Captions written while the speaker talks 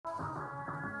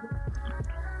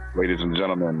Ladies and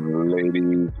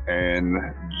gentlemen.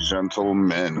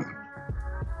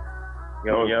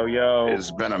 Yo. It's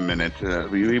been a minute.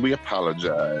 We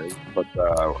apologize, but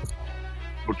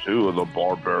two of the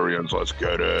barbarians. Let's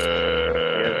get it.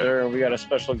 Yes, sir. We got a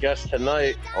special guest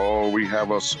tonight. Oh, we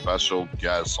have a special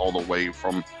guest all the way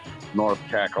from North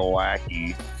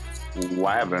Kakalaki.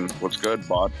 Lavin, what's good,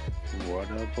 bud?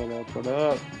 What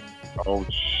up? Oh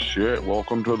shit!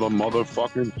 Welcome to the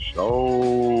motherfucking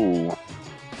show.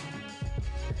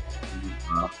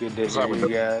 Good to hear you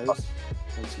guys.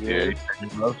 That's good.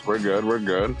 Yeah, we're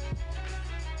good.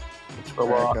 So,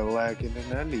 lacking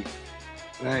in Andy.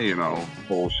 Yeah,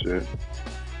 bullshit.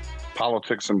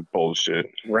 Politics and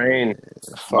bullshit. Rain.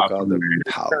 Fuck all the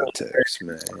politics,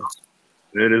 man.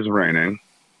 It is raining.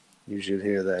 You should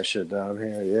hear that shit down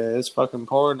here. Yeah, it's fucking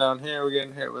pouring down here. We're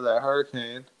getting hit with that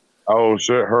hurricane. Oh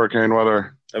shit, hurricane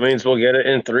weather. That means we'll get it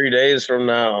in 3 days from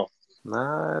now.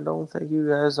 Nah, I don't think you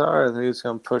guys are. I think it's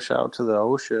gonna push out to the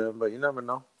ocean, but you never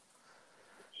know.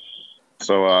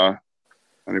 So,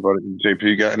 anybody,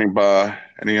 JP, got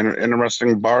any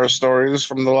interesting bar stories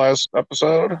from the last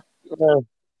episode?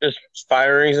 Just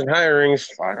firings and hirings.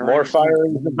 More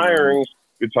firings and hirings.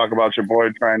 You talk about your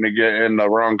boy trying to get in the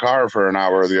wrong car for an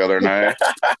hour the other night.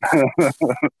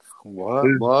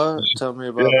 What? Tell me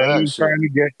about that.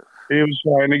 He was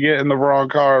trying to get in the wrong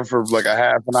car for like a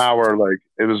half an hour. Like,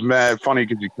 it was mad funny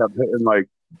because he kept hitting like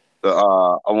the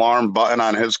alarm button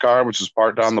on his car, which is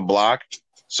parked down the block.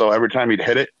 So every time he'd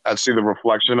hit it, I'd see the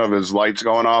reflection of his lights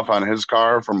going off on his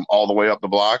car from all the way up the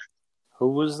block.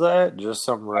 Who was that? Just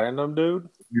some random dude?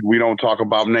 We don't talk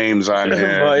about names on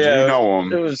here. But yeah, you know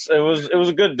him. It was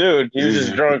a good dude. He was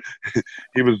just drunk.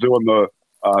 He was doing the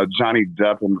Johnny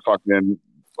Depp and fucking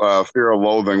Fear of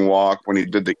Loathing walk when he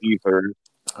did the ether.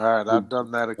 All right, I've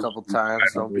done that a couple times.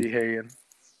 Don't be hating.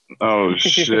 Oh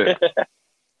shit! Hey,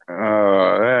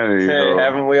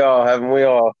 haven't we all?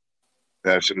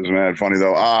 That shit is mad funny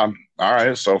though. All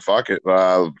right, so fuck it.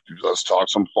 Let's talk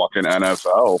some fucking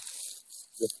NFL.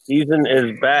 The season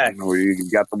is back. We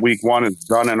got the week 1 is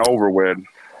done and over with.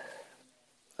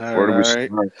 Where do we start?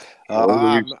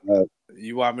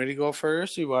 You want me to go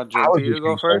first? You want JP to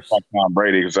go first? Fuck Tom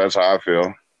Brady, because that's how I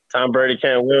feel. Tom Brady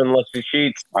can't win unless he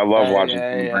cheats. I love watching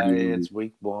Tom Brady. It's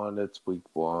week 1.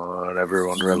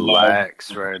 Everyone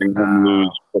relax right now.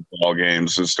 Lose football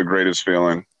games. It's the greatest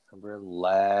feeling.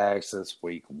 Relax. It's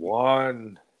week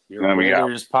 1. Your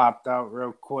Raiders popped out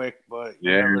real quick, but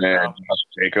Josh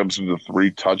Jacobs with the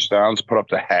 3 touchdowns, put up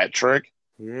the hat trick.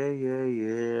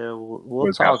 Yeah.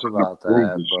 We'll talk about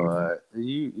that, but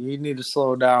you need to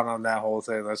slow down on that whole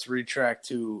thing. Let's retract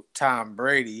to Tom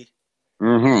Brady.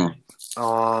 Mm-hmm.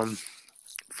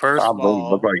 First Tom of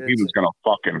all, looked like he was gonna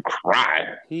fucking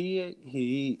cry. He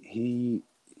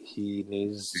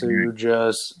needs to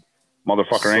just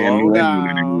motherfucker ain't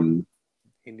down.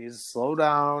 He needs to slow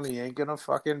down. He ain't gonna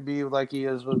fucking be like he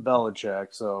is with Belichick.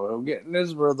 So he'll get in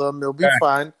his rhythm. He'll be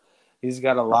fine. He's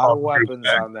got a lot of weapons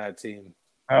on that team.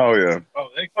 Oh yeah. Oh,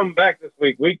 they come back this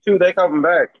week. Week 2, they coming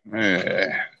back.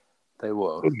 Yeah. They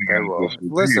will.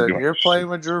 Listen, you're playing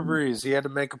with Drew Brees. He had to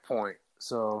make a point.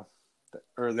 So,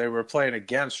 or they were playing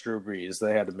against Drew Brees.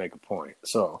 They had to make a point.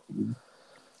 So, we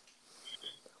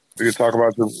could talk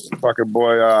about your fucking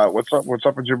boy. What's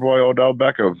up with your boy Odell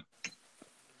Beckham?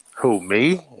 Who,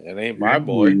 me? It ain't my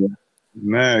boy.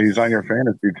 Nah, he's on your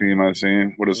fantasy team. I've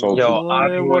seen with his whole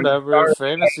team. Whatever.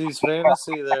 Fantasy's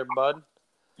fantasy, there, bud.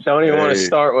 Don't even want to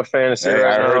start with fantasy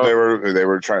right now. I heard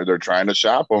they're trying to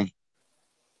shop him.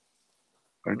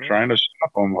 They're trying to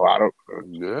shop him.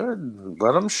 Good.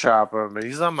 Let them shop him.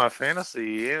 He's on my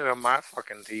fantasy. He ain't on my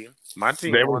fucking team. My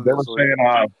team. They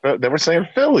were saying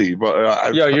Philly,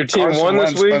 but your team won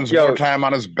this week. Spends more time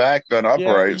on his back than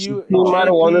upright. You might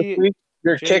have won this week.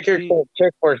 Your kicker can't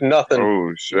kick for nothing.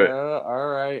 Oh shit! Yeah,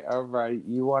 all right.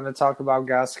 You want to talk about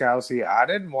Gostkowski? I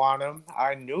didn't want him.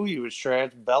 I knew he was trash.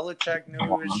 Belichick knew he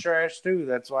was trash too.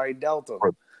 That's why he dealt him.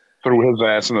 Threw his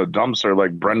ass in the dumpster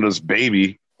like Brenda's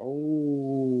baby.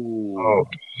 Oh.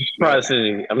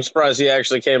 I'm surprised he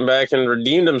actually came back and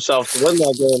redeemed himself to win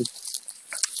that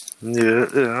game.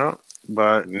 Yeah.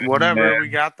 But whatever, we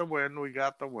got the win.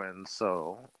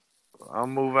 So I'll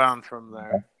move on from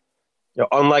there.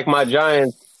 Unlike my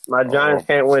Giants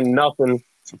can't win nothing.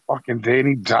 It's a fucking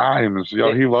Danny Dimes.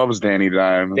 He loves Danny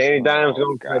Dimes. Danny Dimes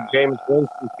going for James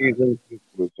Winston season.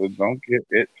 Don't get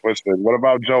it twisted. What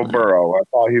about Joe Burrow? I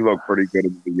thought he looked pretty good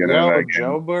at the beginning of that game.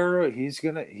 Joe Burrow,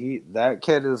 that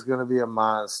kid is gonna be a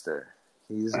monster.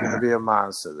 He's gonna be a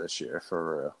monster this year,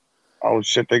 for real. Oh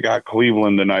shit, they got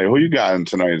Cleveland tonight. Who you got in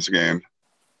tonight's game?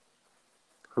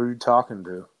 Who are you talking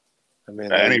to? I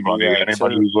mean, anybody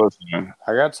who's listening.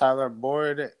 I got Tyler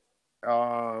Boyd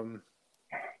In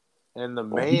the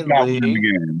Who main got one in the league.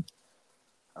 game?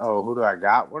 Oh, who do I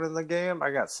got one in the game? I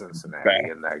got Cincinnati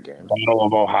in that game. Battle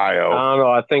of I Ohio. don't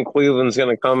know. I think Cleveland's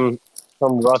going to come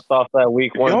rust off that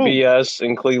week one Yo. BS,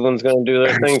 and Cleveland's going to do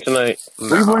their thing tonight.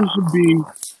 Cleveland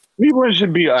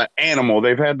should be an animal.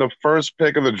 They've had the first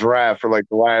pick of the draft for like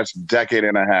the last decade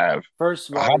and a half.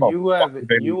 First of How all, the you fuck have did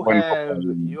they win football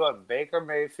games? you have Baker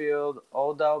Mayfield,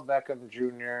 Odell Beckham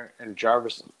Jr., and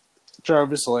Jarvis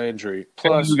Landry.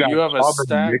 Plus, You got you have a Chubb and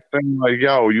stack. Mixon, like,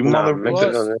 yo, you Nah, motherfucker.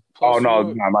 Mixon. Oh Plus no,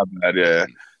 nah, my bad. Yeah,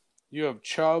 you have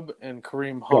Chubb and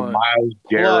Kareem yo, Hunt. Miles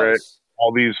Garrett, Plus,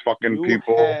 all these fucking you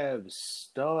people. have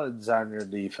studs on your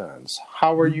defense.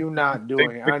 How are you not They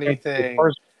doing picked up anything the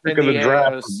first pick in of the the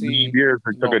draft for AFC? many years.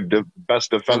 They took a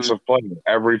best defensive player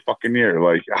every fucking year.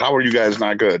 Like, how are you guys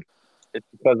not good? It's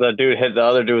because that dude hit the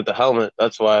other dude with the helmet.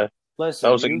 That's why. Listen,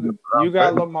 That was you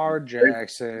got Lamar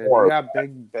Jackson, you got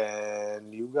Big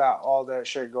Ben, you got all that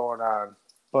shit going on.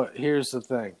 But here's the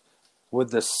thing.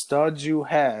 With the studs you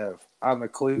have on the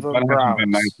Cleveland It hasn't Browns. been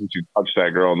nice since you touched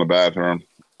that girl in the bathroom.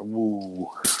 Ooh.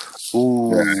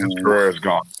 Yeah, his career's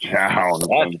gone down,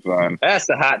 son. That's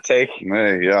the hot take.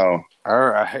 Hey, yo. All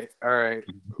right.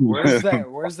 Where's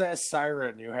that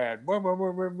siren you had?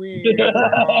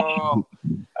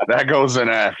 That goes in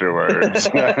afterwards.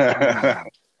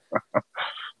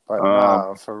 But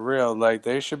no, for real, like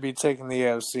they should be taking the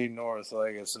AFC North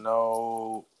like it's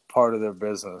no part of their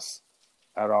business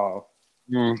at all.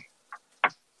 Besides,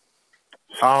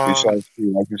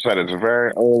 like you said, it's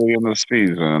very early in the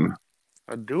season.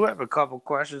 I do have a couple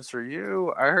questions for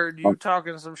you. I heard you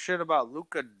talking some shit about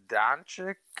Luka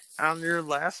Doncic on your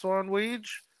last one, Weege.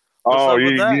 Oh,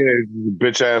 yeah,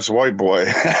 bitch ass white boy.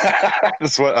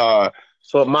 That's what.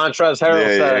 That's what Montrezl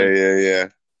Harrell said. Yeah. Yeah.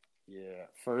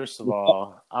 First of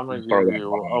all, I'm gonna give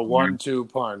you a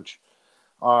 1-2 punch.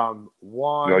 One,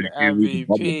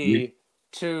 MVP.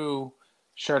 Two,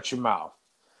 shut your mouth.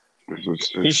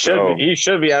 He should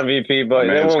be MVP, but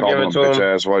they won't give it to him.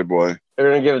 Bitch ass white boy.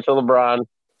 They're gonna give it to LeBron.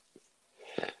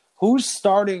 Who's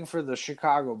starting for the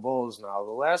Chicago Bulls now? The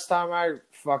last time I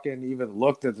fucking even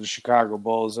looked at the Chicago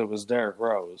Bulls, it was Derrick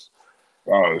Rose.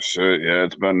 Oh shit! Yeah,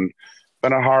 it's been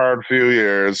a hard few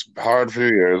years. But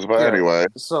anyway.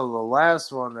 So the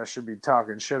last one that should be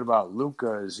talking shit about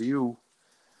Luka is you.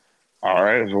 All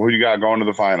right. So who you got going to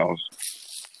the finals?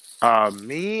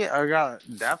 Me, I got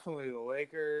definitely the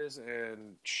Lakers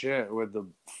and shit with the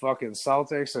fucking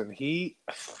Celtics and Heat.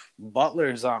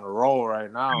 Butler's on a roll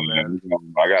right now, man.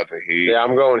 I got the Heat. Yeah,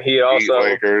 I'm going Heat also.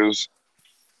 Lakers.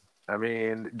 I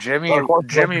mean, Jimmy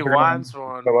wants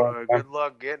one, but good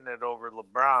luck getting it over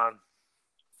LeBron.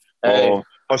 Hey. Well,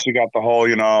 plus you got the whole,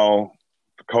 the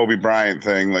Kobe Bryant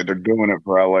thing. Like they're doing it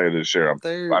for LA this year.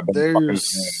 There's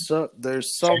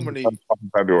so many.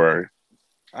 February.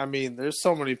 I mean, there's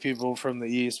so many people from the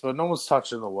East, but no one's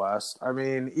touching the West. I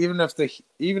mean, even if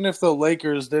the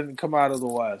Lakers didn't come out of the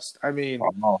West, I mean,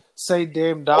 say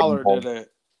Dame Dollar did it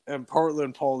and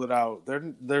Portland pulled it out.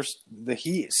 There's the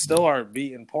Heat still aren't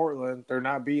beating Portland. They're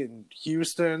not beating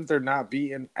Houston. They're not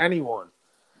beating anyone.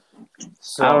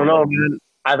 So, I don't know, man.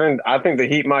 I think the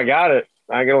Heat might got it.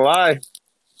 I ain't gonna lie.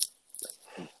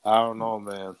 I don't know,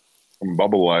 man.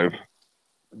 Bubble life.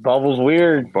 Bubble's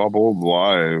weird. Bubble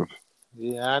life.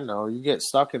 Yeah, I know. You get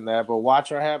stuck in that, but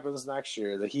watch what happens next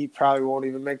year. The Heat probably won't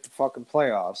even make the fucking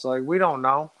playoffs. Like, we don't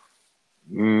know.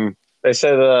 They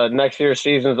say the next year's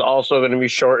season is also going to be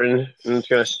shortened, and it's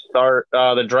going to start.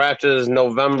 The draft is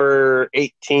November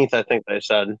 18th, I think they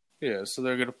said. Yeah, so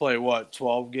they're going to play,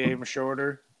 12 games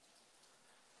shorter?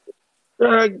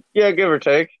 Yeah, give or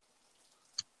take.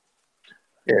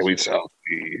 Yeah, we shall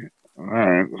see. All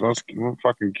right, let's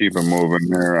fucking keep it moving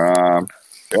here.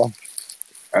 Yeah.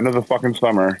 End of the fucking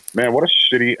summer. Man, what a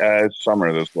shitty ass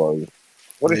summer this was.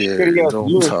 What a shitty ass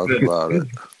don't talk about it.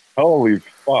 Holy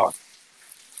fuck.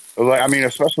 Like, I mean,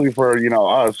 especially for,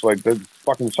 us, like the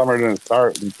fucking summer didn't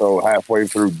start until halfway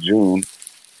through June.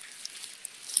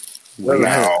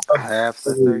 Now, half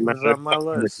the things on my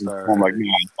list are. I'm like,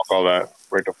 fuck all that.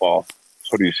 Right to fall.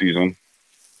 Hoodie season.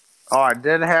 Oh, I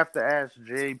did have to ask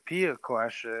JP a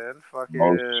question. I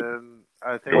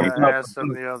think I asked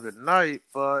him the other night,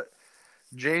 but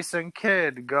Jason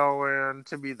Kidd going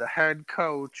to be the head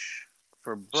coach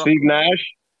for Brooklyn. Steve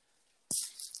Nash.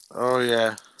 Oh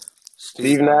yeah,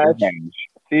 Steve Nash.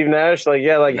 Steve Nash. Like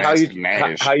how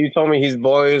you told me he's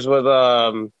boys with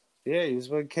Yeah, he's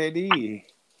with KD.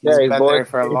 He's been there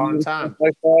for a long time.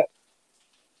 Like that.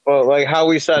 But like how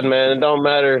we said, man, it don't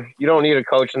matter. You don't need a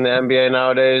coach in the NBA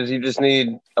nowadays. You just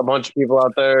need a bunch of people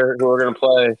out there who are going to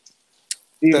play.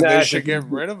 Then they should get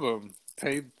rid of him.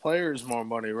 Pay players more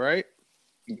money, right?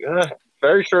 Yeah,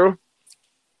 very true.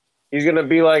 He's gonna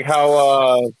be like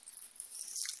how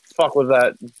fuck was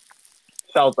that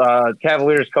South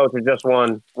Cavaliers coach who just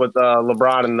won with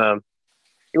LeBron and them.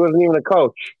 He wasn't even a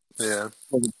coach. Yeah.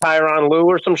 Was it Tyronn Lue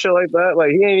or some shit like that?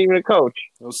 Like he ain't even a coach.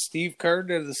 Well, Steve Kerr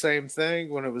did the same thing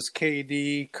when it was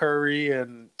KD, Curry,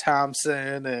 and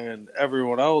Thompson and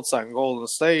everyone else on Golden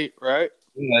State, right?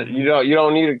 Yeah, you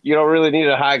don't really need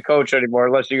a high coach anymore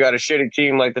unless you got a shitty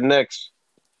team like the Knicks.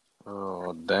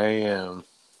 Oh damn!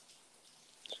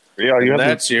 Yeah, and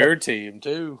that's your team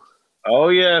too. Oh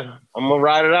yeah, I'm gonna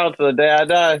ride it out to the day I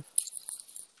die.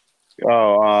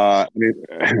 Oh,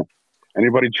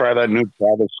 anybody try that new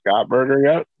Travis Scott burger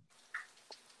yet?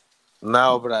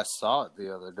 No, but I saw it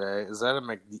the other day. Is that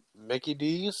a Mickey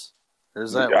D's? Or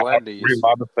is that Wendy's? Are we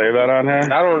allowed to say that on here?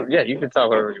 I don't. Yeah, you can talk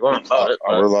whatever you want about it.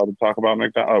 Are we allowed to talk about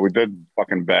McDonald's? Oh, we did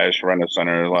fucking bash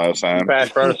Rent-A-Center last time.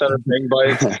 Bash Rent-A-Center, Big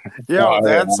Bites. Yo,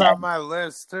 that's on my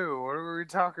list too. What were we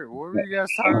talking? What were you guys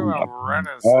talking about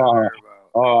Rent-A-Center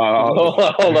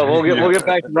about? Hold on, we'll get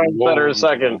back to Rent-A-Center in a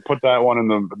second. We'll put that one in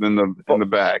the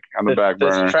back on the back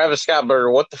burner. This Travis Scott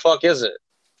burger. What the fuck is it?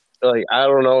 Like I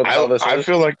don't know what the hell this is. I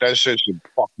feel like that shit should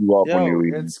fuck you up when you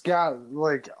eat. It's got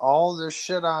like all this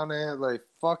shit on it, like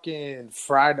fucking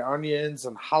fried onions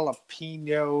and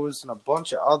jalapenos and a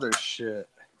bunch of other shit.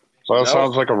 So that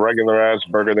sounds like a regular ass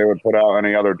burger they would put out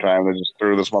any other time. They just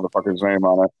threw this motherfucker's name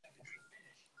on it.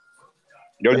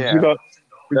 Yo, you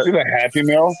see the Happy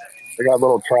Meal? They got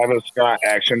little Travis Scott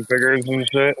action figures and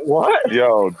shit. What?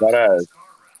 Yo, that ass.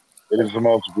 It is the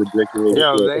most ridiculous.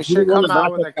 Yo, shit. they should come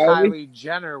out with a Kylie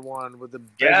Jenner one with a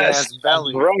big ass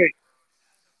belly. Right.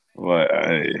 What?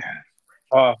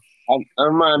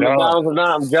 Never mind. McDonald's or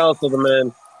not, I'm jealous of the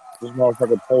man. This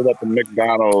motherfucker pulled up to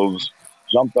McDonald's,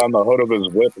 jumped on the hood of his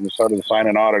whip, and started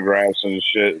signing autographs and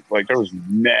shit. Like there was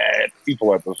mad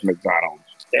people at this McDonald's.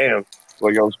 Damn.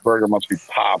 Like yo, this burger must be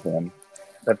popping.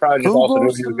 They probably just also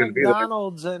knew he was going to be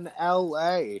McDonald's in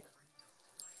L.A.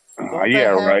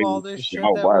 Yeah, right. All this shit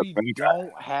that we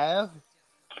don't have.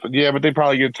 Yeah, but they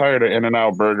probably get tired of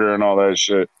In-N-Out Burger and all that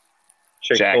shit.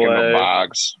 Jack in the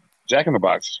Box. Jack in the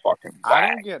Box is fucking I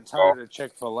don't get tired of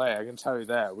Chick-fil-A. I can tell you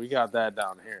that. We got that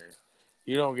down here.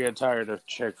 You don't get tired of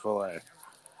Chick-fil-A.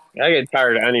 I get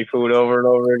tired of any food over and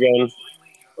over again.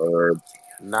 Or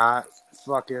not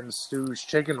fucking Stu's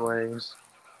chicken wings.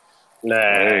 Nah.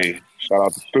 Hey, shout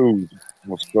out to Stu.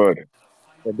 What's good?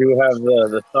 They do have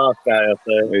the sauce guy up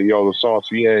there. Hey, yo, the sauce,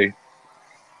 yay.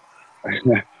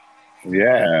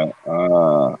 Yeah,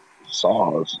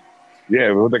 sauce.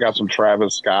 Yeah, they got some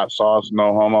Travis Scott sauce,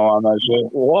 no homo on that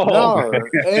shit. Whoa. No,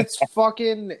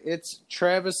 it's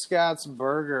Travis Scott's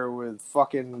burger with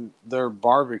fucking their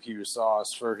barbecue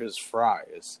sauce for his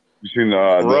fries. You seen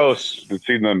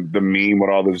the meme with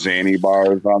all the zany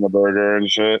bars on the burger and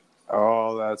shit?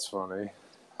 Oh, that's funny.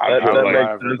 I've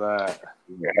heard that.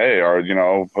 Hey,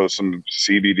 or put some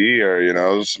CBD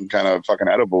or some kind of fucking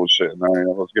edible shit in there.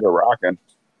 Let's get it rocking.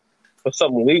 Put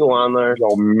something legal on there.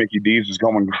 Yo, Mickey D's is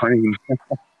going green.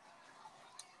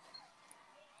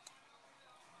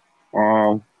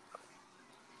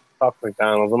 Fuck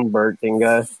McDonald's. I'm a Burger King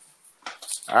guy.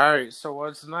 All right, so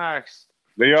what's next?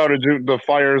 They ought to do the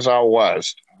fires out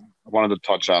west. I wanted to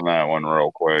touch on that one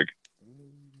real quick.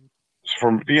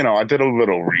 I did a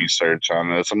little research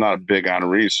on this. I'm not big on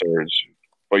research,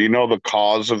 but the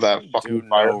cause of that fucking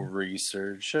fire. No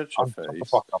research. Shut your face. Shut the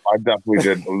fuck up. I definitely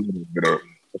did a little bit of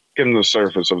skim the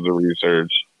surface of the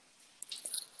research.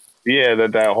 Yeah,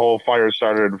 that whole fire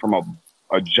started from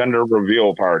a gender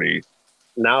reveal party.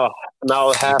 Now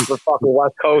half the fucking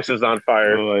West Coast is on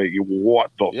fire. Like,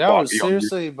 what the fuck?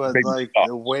 Seriously, but like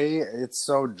the way it's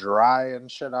so dry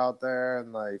and shit out there,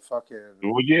 and like fucking.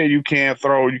 Well, yeah, you can't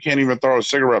even throw a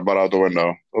cigarette butt out the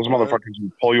window. Those motherfuckers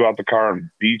will pull you out the car and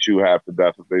beat you half to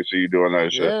death if they see you doing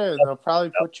that shit. Yeah, they'll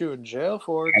probably put you in jail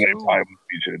for it too.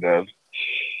 Beat you to death.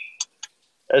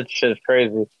 That shit's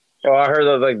crazy. Oh, I heard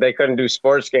that they couldn't do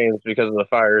sports games because of the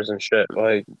fires and shit.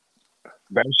 Like.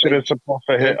 That shit is supposed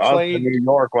to hit us in New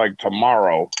York like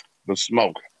tomorrow. The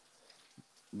smoke.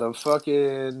 The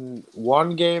fucking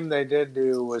one game they did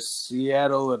do was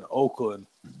Seattle and Oakland.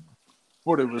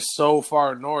 But it was so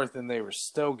far north and they were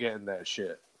still getting that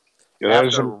shit. Yeah,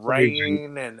 after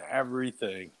rain and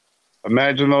everything.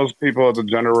 Imagine those people at the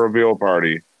gender reveal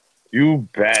party. You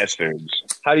bastards.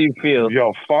 How do you feel?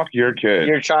 Yo, fuck your kid.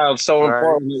 Your child's so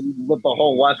important with the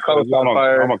whole West Coast on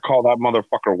fire. I'm going to call that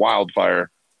motherfucker Wildfire.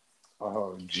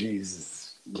 Oh,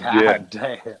 Jesus. God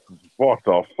damn. What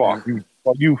the fuck?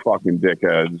 You fucking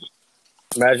dickheads.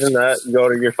 Imagine that.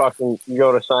 You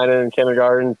go to sign in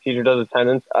kindergarten, teacher does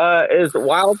attendance. Is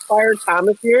Wildfire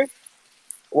Thomas here?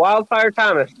 Wildfire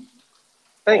Thomas.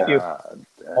 Thank you.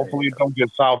 Hopefully it don't get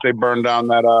south. They burn down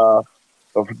that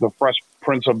the Fresh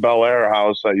Prince of Bel-Air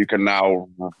house that you can now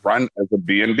rent as a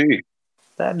B&B.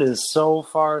 That is so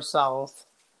far south.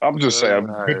 I'm just saying,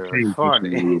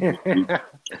 Funny.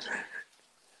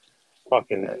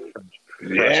 Fucking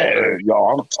yeah,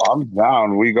 yo, I'm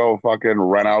down. We go fucking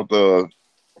rent out the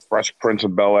Fresh Prince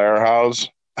of Bel-Air house.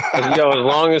 Yo, as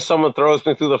long as someone throws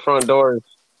me through the front doors.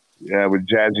 Yeah, with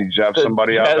Jazzy Jeff,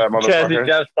 somebody out that motherfucker. Jazzy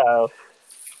Jeff style.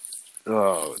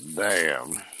 Oh,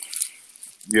 damn.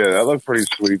 Yeah, that looked pretty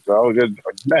sweet, though.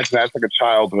 That's like a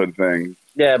childhood thing.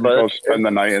 Yeah, but go spend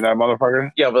the night in that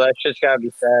motherfucker. Yeah, but that shit's gotta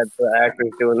be sad for the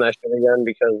actors doing that shit again,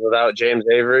 because without James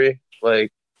Avery,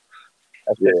 like,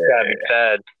 that shit's gotta be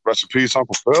sad. Rest in peace,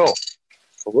 Uncle Phil.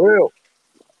 For real.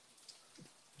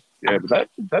 Yeah, but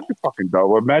that'd be fucking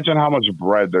dope. Imagine how much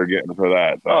bread they're getting for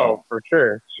that, though. Oh, for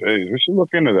sure. Jeez, we should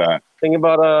look into that. Think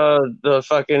about the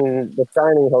Shining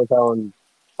Hotel in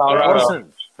Colorado. It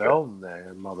wasn't filmed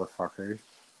there, motherfucker.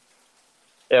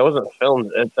 Yeah, it wasn't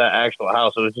filmed at the actual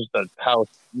house. It was just a house.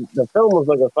 The film was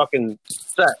like a fucking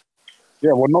set.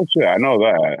 Yeah, well, no shit. I know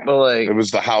that. But like, it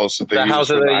was the house that they used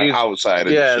for the outside.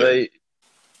 Yeah, they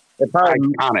probably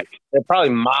iconic. They probably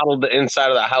modeled the inside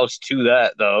of the house to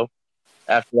that, though.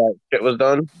 After that shit was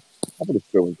done, I think the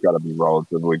film's got to be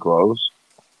relatively close.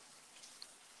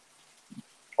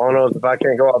 All I know is if I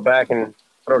can't go out back and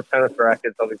throw tennis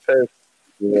rackets, I'll be pissed.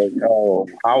 You're like, oh,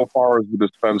 how far is the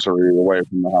dispensary away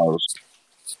from the house?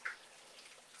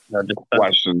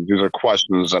 Questions. These are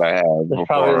questions that I have.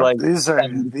 Probably like these are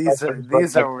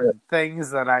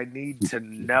things that I need to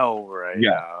know right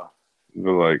now.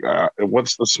 They're like,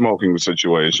 what's the smoking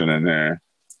situation in there?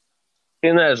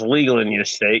 And that is legal in your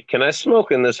state. Can I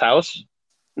smoke in this house?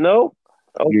 No?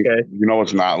 Okay. You know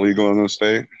what's not legal in this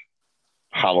state?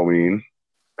 Halloween.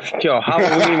 Yo,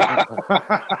 Halloween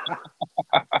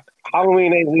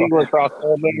ain't legal across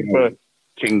America.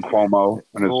 King Cuomo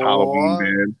and his Halloween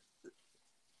band.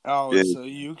 Oh, yeah. So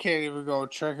you can't even go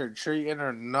trick-or-treating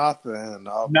or nothing.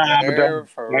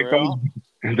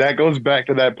 That goes back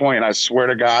to that point. I swear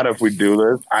to God, if we do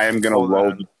this, I am going to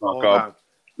load the truck up.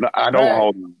 No, I don't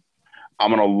hold them. I'm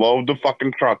going to load the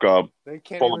fucking truck up. They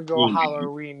can't even go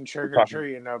Halloween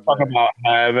trick-or-treating up there. Talk about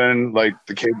having, like,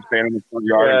 the kids stand in the front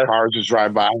yard and cars just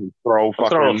drive by and throw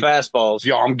fastballs.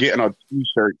 Yo, I'm getting a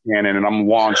T-shirt cannon and I'm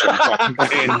launching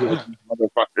fucking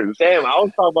motherfuckers. Damn, I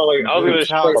was talking about, like, I was going to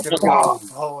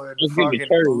just give me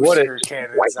booster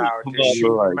cannons out and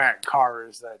shoot them at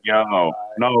cars. Yo,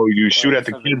 no, you shoot at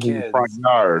the kids in the front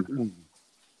yard.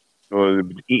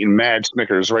 Eating mad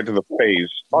Snickers right to the face.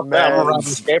 Fuck that! I'm gonna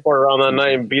skateboard around that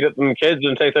night and beat up them kids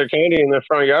and take their candy in their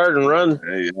front yard and run.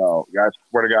 Hey, you know, guys,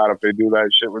 swear to God, if they do that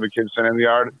shit with the kids sitting in the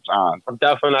yard, it's on. I'm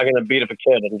definitely not gonna beat up a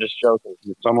kid. I'm just joking.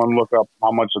 Someone look up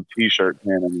how much a T-shirt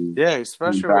can. Yeah,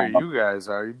 especially where you guys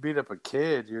are. You beat up a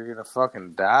kid, you're gonna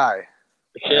fucking die.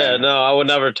 Yeah, no, I would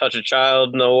never touch a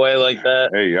child. No way like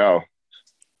that. Hey, yo.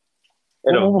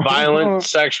 In a violent,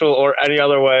 sexual, or any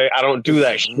other way, I don't do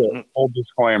that shit. Full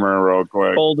disclaimer, real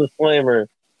quick. Full disclaimer.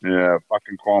 Yeah,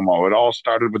 fucking Cuomo. It all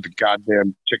started with the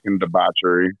goddamn chicken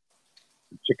debauchery,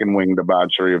 the chicken wing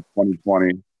debauchery of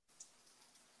 2020.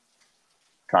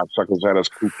 Cocksuckers had us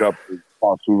cooped up for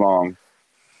far too long.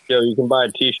 Yo, you can buy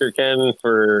a T-shirt cannon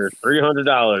for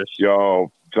 $300.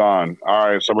 Yo, done. All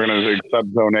right, so we're going to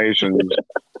accept donations.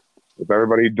 If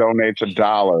everybody donates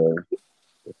 $1,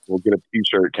 we'll get a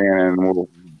T-shirt cannon and we'll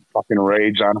fucking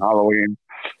rage on Halloween.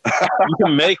 You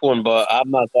can make one, but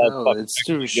I'm not that. No, it's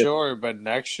too short. But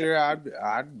next year,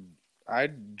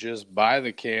 I'd just buy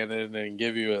the cannon and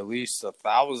give you at least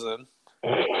 1,000.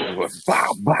 Bow,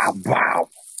 bow, bow.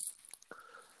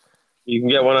 You can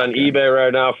get one on eBay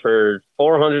right now for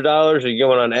 $400. Or you can get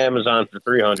one on Amazon for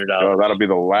 $300. Oh, that'll be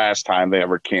the last time they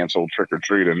ever cancel trick or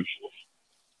treating.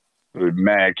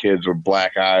 Mad kids with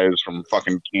black eyes from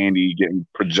fucking candy getting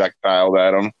projectiled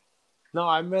at them. No,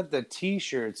 I meant the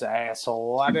T-shirts,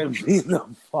 asshole. I didn't mean the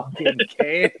fucking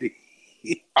candy.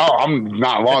 Oh, I'm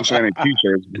not launching any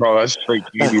T-shirts, bro. That's straight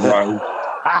candy, bro.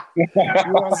 You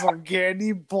want some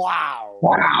candy? Blow.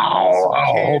 Wow.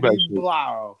 Candy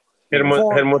blow. Hit him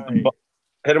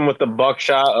with the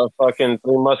buckshot of fucking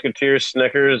Three Musketeers,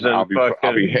 Snickers, and I'll be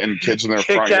hitting kids in their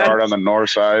front yard on the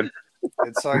north side.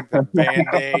 It's like the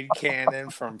Band-Aid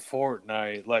cannon from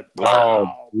Fortnite. Like,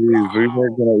 wow. Oh, jeez. We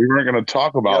weren't gonna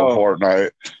talk about Fortnite.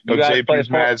 No,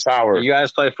 JP's mad sour. You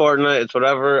guys play Fortnite? It's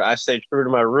whatever. I stay true to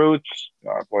my roots.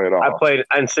 I play it all. I played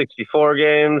N64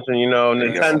 games and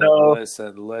Nintendo.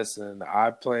 Listen. I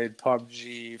played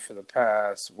PUBG for the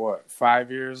past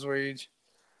 5 years, Wage?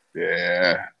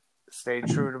 Yeah. stayed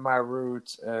true to my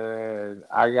roots, and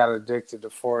I got addicted to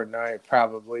Fortnite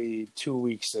probably 2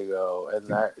 weeks ago, and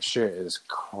that shit is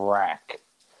crack.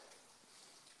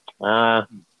 So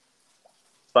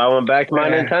I went back to my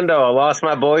Nintendo. I lost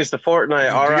my boys to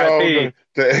Fortnite. R.I.P.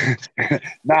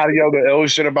 The ill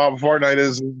shit about Fortnite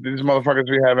is these motherfuckers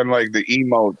be having like the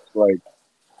emotes, like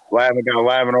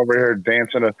laughing over here,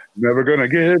 dancing to "Never Gonna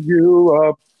Give You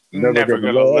Up, Never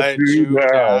gonna let you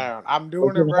down." I'm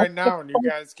doing it right now, and you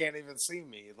guys can't even see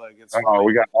me. Like it's. Oh,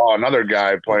 we got another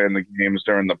guy playing the games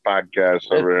during the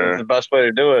podcast over here. It's the best way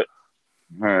to do it.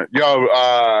 Yo,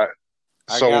 I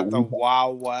got the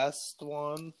Wild West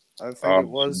one. I think it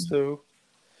was too.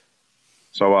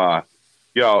 So,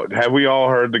 yo, have we all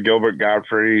heard the Gilbert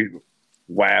Gottfried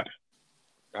WAP?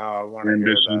 Oh, I want to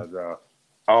hear that though.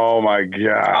 Oh my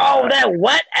god! Oh, that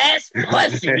wet ass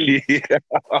pussy.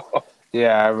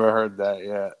 Yeah, I haven't heard that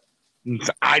yet.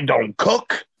 I don't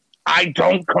cook. I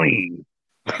don't clean.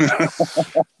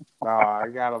 Oh, I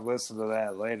gotta listen to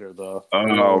that later though.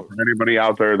 Oh, for anybody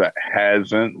out there that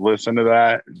hasn't listened to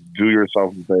that, do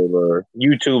yourself a favor.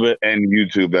 YouTube it. And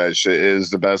YouTube that shit.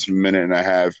 Is the best minute and a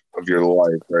half of your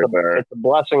life right there. It's a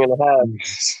blessing and a half.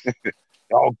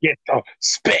 Oh, get the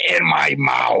spit in my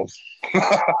mouth.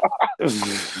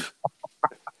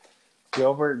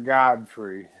 Gilbert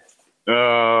Gottfried.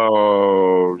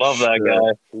 Oh, love that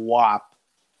guy. WAP.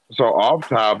 So off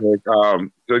topic,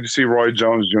 did you see Roy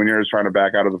Jones Jr. is trying to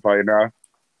back out of the fight now?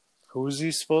 Who's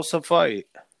he supposed to fight?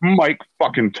 Mike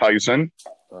fucking Tyson.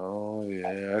 Oh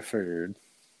yeah, I figured.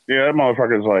 Yeah, that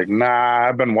motherfucker's like, nah,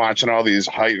 I've been watching all these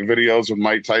hype videos with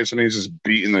Mike Tyson. He's just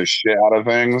beating the shit out of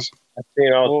things. I've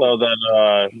seen also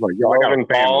that like, yo,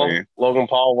 Logan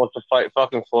Paul wants to fight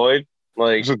fucking Floyd.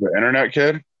 Like, this is the internet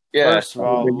kid? Yeah. First of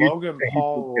all, Logan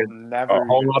Paul will never a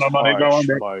whole lot of money going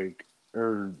Mike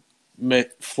or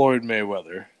Floyd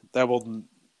Mayweather. That will,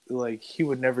 like, he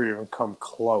would never even come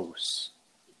close.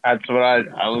 That's what I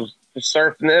was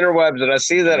surfing the interwebs and I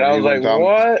see that. I was like,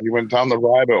 what? He went down the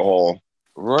rabbit hole.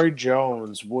 Roy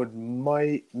Jones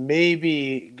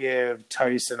maybe give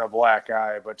Tyson a black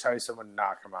eye, but Tyson would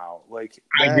knock him out. Like,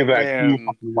 I give that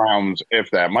 2 rounds, if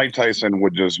that. Mike Tyson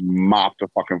would just mop the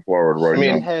fucking floor with Roy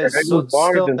Jones. He has still has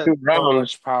so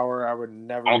much power. I would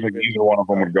never. I don't think either one of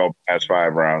them would go past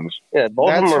 5 rounds. Yeah,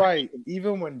 that's right.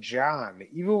 Even when John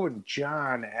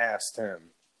asked him,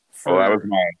 that was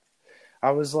mine.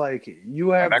 I was like,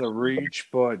 "You have the reach,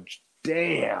 but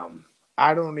damn."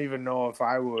 I don't even know if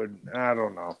I would. I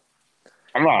don't know.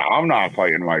 I'm not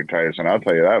fighting Mike Tyson. I'll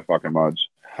tell you that fucking much.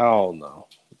 Hell no.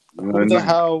 Who the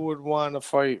hell would want to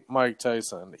fight Mike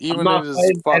Tyson? Even I'm not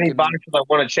fighting anybody that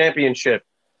won a championship.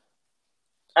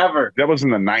 Ever. That was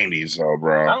in the 90s, though,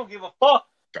 bro. I don't give a fuck.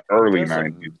 The early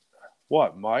 90s.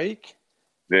 What, Mike?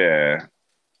 Yeah.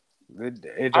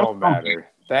 It don't matter.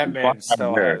 That man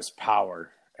still has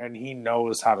power, and he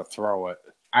knows how to throw it.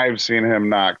 I've seen him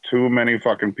knock too many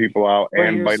fucking people out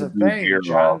and bite his ear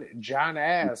off. John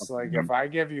asked, like, if I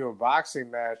give you a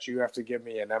boxing match, you have to give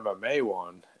me an MMA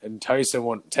one, and Tyson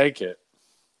wouldn't take it.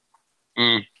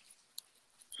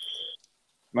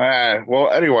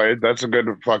 Well, anyway, that's a good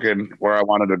fucking where I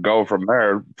wanted to go from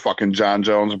there. Fucking John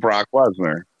Jones, Brock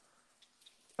Lesnar.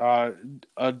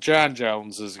 John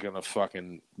Jones is gonna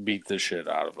fucking beat the shit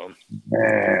out of him.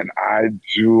 Man, I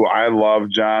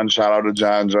love John. Shout out to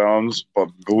John Jones, but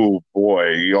oh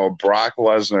boy, Brock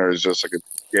Lesnar is just like a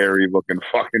scary looking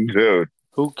fucking dude.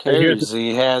 Who cares?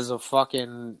 He has a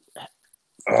fucking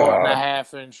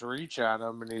 4.5-inch reach on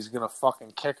him, and he's gonna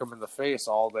fucking kick him in the face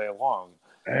all day long.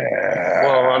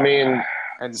 Well, I mean,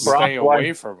 and stay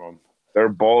away from him. They're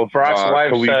both Brock's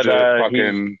wife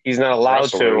said he's not allowed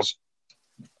wrestlers. to.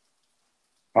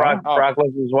 Brock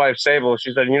Lesnar's wife, Sable,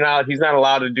 she said, he's not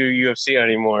allowed to do UFC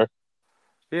anymore.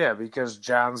 Yeah, because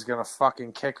John's going to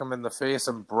fucking kick him in the face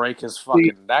and break his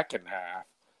fucking neck in half.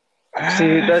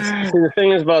 See, the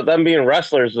thing is about them being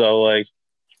wrestlers, though. Like,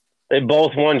 they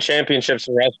both won championships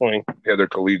in wrestling. Yeah, they're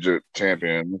collegiate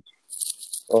champions.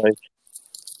 Like,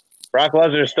 Brock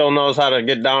Lesnar still knows how to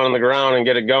get down on the ground and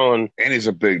get it going. And he's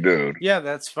a big dude. Yeah,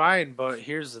 that's fine, but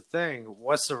here's the thing.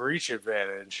 What's the reach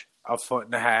advantage?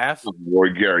 1.5 feet?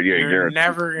 You're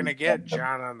never going to get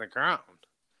John on the ground.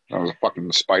 I was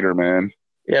fucking Spider-Man.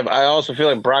 Yeah, but I also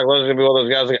feel like Brock Lesnar going to be one of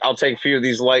those guys like, I'll take a few of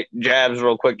these light jabs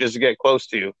real quick just to get close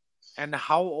to you. And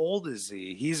how old is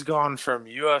he? He's gone from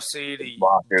UFC to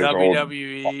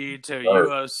WWE to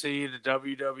UFC to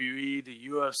WWE to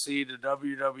UFC to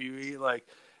WWE. Like,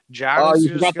 John is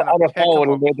just going to pick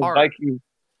him apart.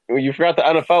 You forgot the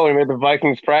NFL when he made the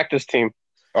Vikings practice team.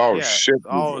 Oh, yeah. Shit.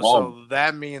 So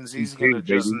that means he's going to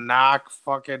just knock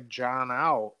fucking John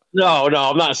out. No,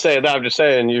 I'm not saying that. I'm just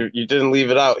saying you didn't leave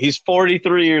it out. He's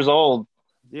 43 years old.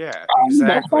 Yeah, That's exactly.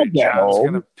 not that John's old.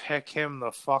 gonna pick him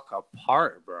the fuck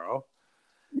apart, bro.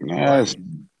 Yes,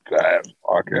 that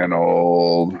fucking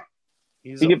old.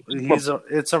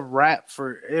 It's a wrap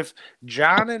for if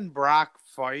John and Brock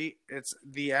fight, it's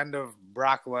the end of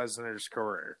Brock Lesnar's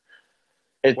career.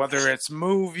 Whether it's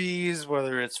movies,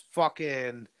 whether it's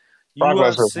fucking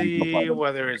UFC,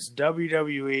 whether it's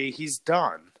WWE, he's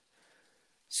done.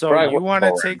 So you want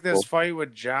to take this fight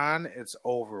with John, it's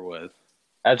over with.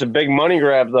 That's a big money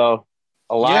grab, though.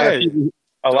 A lot of people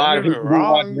who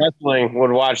watch wrestling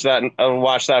would watch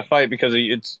that fight because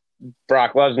it's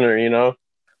Brock Lesnar, you know.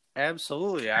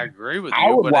 Absolutely, I agree with I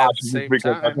you. would But watch at the same because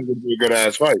time, I think it'd be a good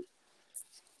ass fight.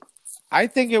 I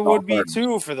think it would be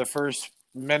too for the first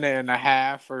minute and a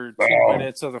half or 2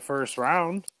 minutes of the first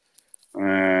round.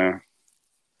 And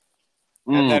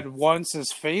then once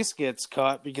his face gets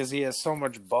cut because he has so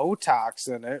much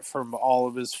Botox in it from all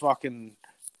of his fucking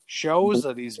shows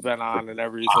that he's been on and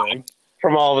everything.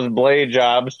 From all of his blade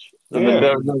jobs in the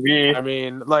WWE. I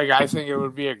mean, I think it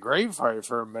would be a great fight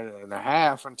for a minute and a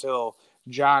half until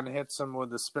John hits him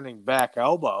with the spinning back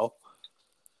elbow.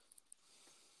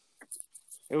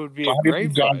 It would be a great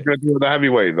fight. John's good with the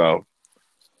heavyweight, though.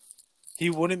 He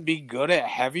wouldn't be good at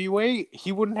heavyweight.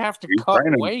 He wouldn't have to cut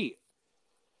weight.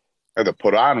 Had to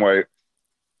put on weight.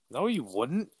 No, he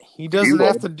wouldn't. He doesn't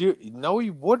have to do. No,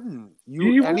 he wouldn't.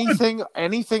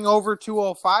 Anything over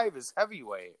 205 is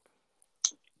heavyweight.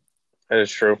 That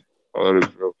is true. Oh, that is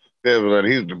true. Yeah,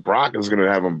 but Brock is going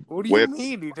to have him. What do you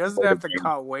mean? He doesn't have to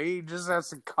cut weight. He just has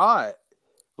to cut.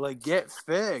 Get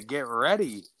fit. Get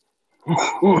ready.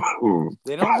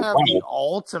 They don't have the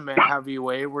ultimate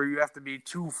heavyweight where you have to be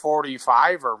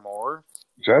 245 or more.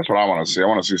 That's what I want to see. I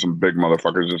want to see some big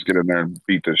motherfuckers just get in there and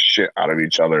beat the shit out of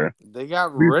each other. They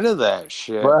got rid of that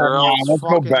shit. Let's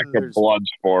go back to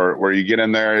Bloodsport, where you get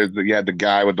in there. You had the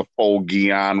guy with the full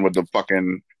gi on with the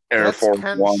fucking Air Force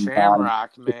One.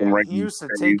 Shamrock, man. He used to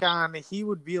take on. He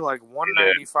would be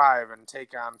 195 and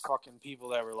take on fucking people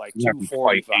that were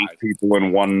 245. 8 people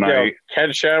in one night.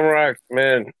 Ken Shamrock,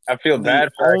 man, I feel bad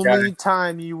for that guy. The only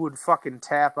time you would fucking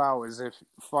tap out is if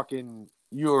fucking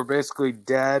you were basically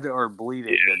dead or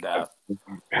bleeding to death.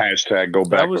 Hashtag go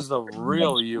back. That was the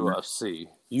real UFC.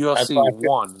 UFC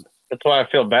 1. That's why I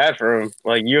feel bad for him.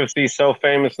 UFC's so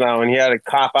famous now, and he had to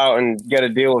cop out and get a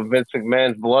deal with Vince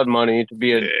McMahon's blood money to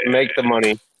make the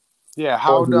money. Yeah,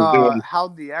 how'd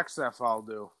the XFL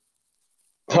do?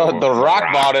 The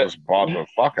Rock bought it. Just bought the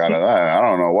fuck out of that. I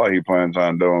don't know what he plans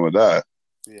on doing with that.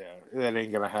 Yeah, that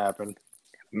ain't gonna happen.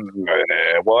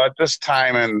 Well, at this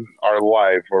time in our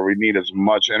life where we need as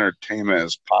much entertainment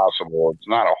as possible, it's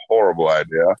not a horrible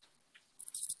idea.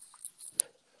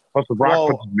 Plus, the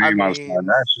Brock puts his name on something.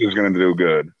 That shit is going to do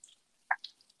good.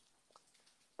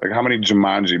 How many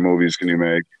Jumanji movies can you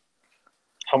make?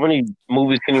 How many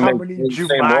movies can you make? How many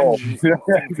Jumanji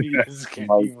movies can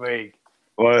you make?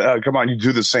 Well, come on, you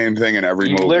do the same thing in every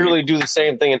movie. You literally do the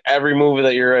same thing in every movie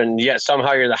that you're in, yet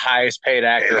somehow you're the highest paid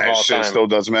actor of all time. That shit still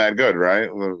does mad good, right?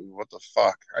 What the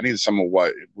fuck? I need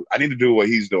I need to do what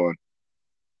he's doing.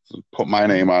 Put my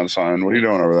name on something. What are you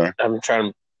doing over there? I'm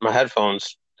trying my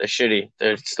headphones. They're shitty.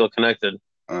 They're still connected.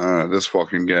 This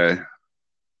fucking guy.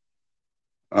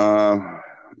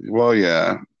 Well,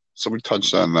 yeah. So we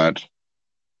touched on that.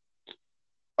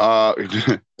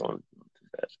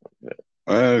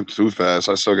 Too fast.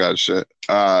 I still got shit.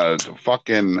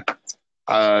 Fucking.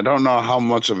 I don't know how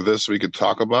much of this we could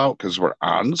talk about because we're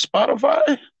on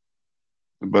Spotify.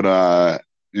 But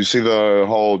you see the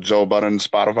whole Joe Budden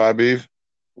Spotify beef?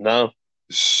 No.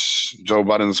 Joe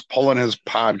Budden's pulling his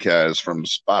podcast from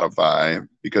Spotify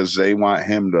because they want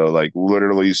him to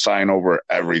literally sign over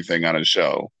everything on his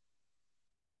show.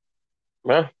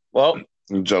 Yeah, well,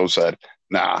 and Joe said,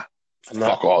 "Nah,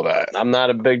 fuck all that." I'm not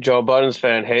a big Joe Budden's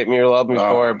fan. Hate me or love me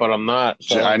for it, but I'm not.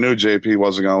 So. I knew JP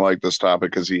wasn't gonna like this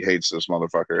topic because he hates this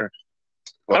motherfucker.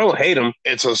 But I don't hate him.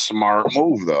 It's a smart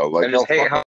move, though. I just hate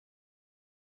how.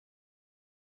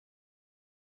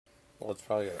 Well, it's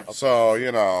probably so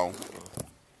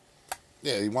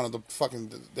yeah, he wanted the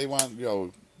fucking. They want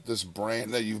this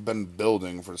brand that you've been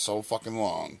building for so fucking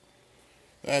long.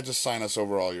 Just sign us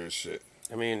over all your shit.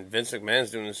 I mean, Vince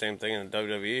McMahon's doing the same thing in the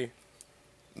WWE.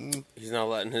 He's not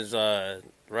letting his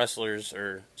wrestlers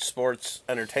or sports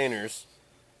entertainers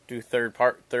do third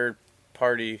person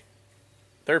parties,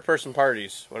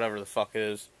 whatever the fuck it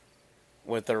is,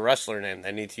 with their wrestler name.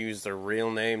 They need to use their real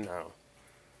name now.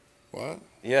 What?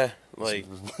 Yeah,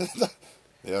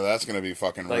 yeah, that's gonna be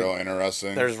fucking real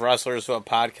interesting. There's wrestlers who have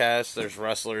podcasts. There's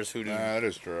wrestlers who do. That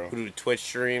is true. Who do Twitch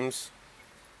streams.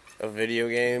 of video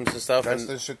games and stuff. That's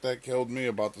the shit that killed me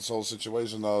about this whole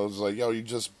situation, though. It was like, yo, you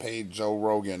just paid Joe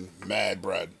Rogan mad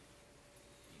bread,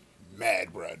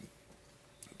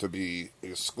 to be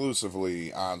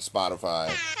exclusively on Spotify.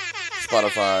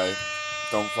 Spotify,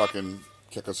 don't fucking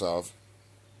kick us off.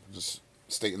 Just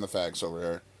stating the facts over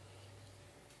here.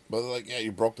 But, like, yeah,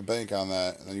 you broke the bank on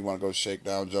that, and then you want to go shake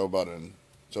down Joe Budden.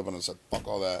 Joe Budden said, fuck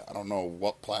all that. I don't know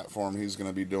what platform he's going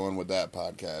to be doing with that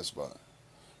podcast, but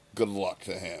good luck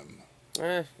to him.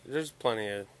 There's plenty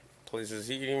of places.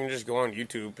 He can even just go on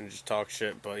YouTube and just talk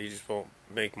shit, but he just won't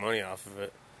make money off of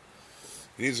it.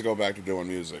 He needs to go back to doing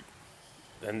music.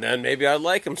 And then maybe I'd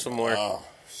like him some more. Oh,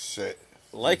 shit.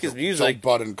 I like his music. Joe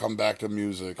Budden, come back to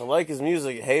music. I like his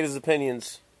music. Hate his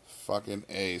opinions. Fucking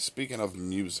A. Speaking of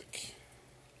music,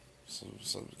 so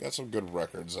got some good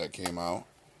records that came out.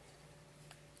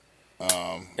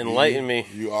 Enlighten me.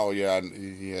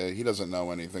 He doesn't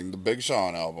know anything. The Big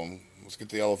Sean album. Let's get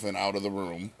the elephant out of the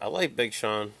room. I like Big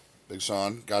Sean. Big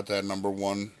Sean got that number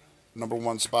one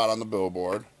spot on the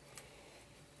Billboard.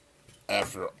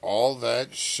 After all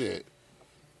that shit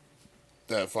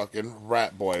that fucking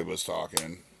Rat Boy was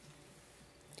talking.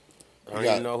 I don't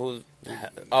even know who.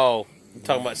 Oh, you're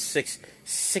talking about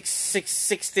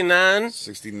 69?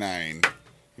 69.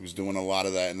 He was doing a lot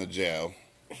of that in the jail.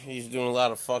 He's doing a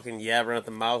lot of fucking yabbering at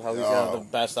the mouth. How he's got the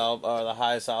best album, or the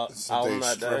highest album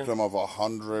that day. They stripped him of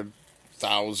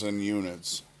 100,000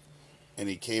 units, and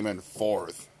he came in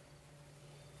fourth.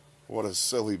 What a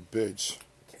silly bitch.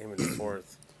 Came in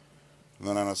fourth. And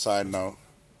then on a side note,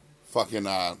 fucking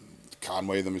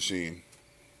Conway the Machine.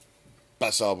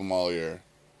 Best album all year.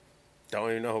 Don't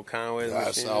even know who Conway the Machine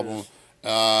Best album. is. Is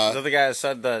that the guy that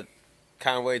said that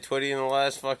Conway Twitty in the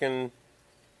last fucking...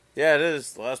 Yeah, it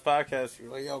is. The last podcast.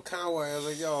 You're like, yo, Conway. I was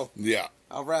like, yo. Yeah.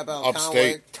 I'll rap out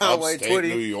Upstate Twitty.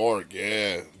 New York,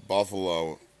 yeah.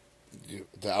 Buffalo.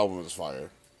 The album is fire.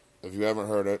 If you haven't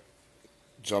heard it,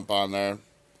 jump on there.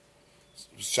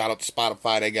 Shout out to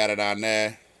Spotify. They got it on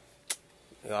there.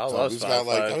 Yeah, I love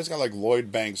Spotify. He's got like Lloyd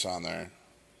Banks on there.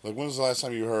 Like, when was the last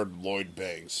time you heard Lloyd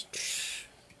Banks?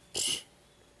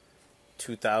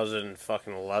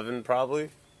 2011, probably.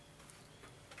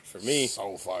 For me.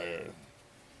 So fire.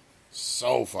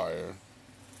 So fire.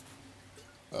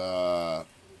 Well,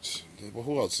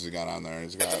 who else has he got on there?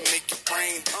 He's got...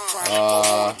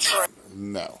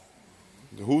 no.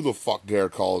 Who the fuck dare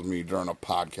calls me during a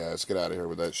podcast? Get out of here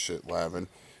with that shit, Lavin.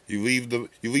 You leave the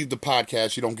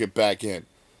podcast, you don't get back in.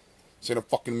 This ain't a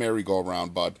fucking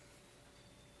merry-go-round, bud.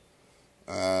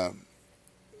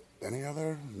 Any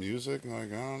other music?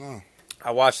 Like, I don't know. I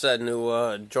watched that new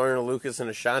Joyner Lucas and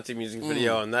Ashanti music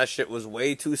video, and that shit was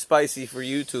way too spicy for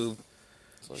YouTube.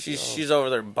 Like, she's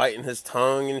over there biting his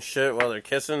tongue and shit while they're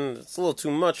kissing. It's a little too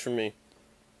much for me.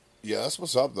 Yeah, that's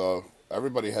what's up, though.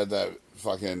 Everybody had that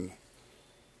fucking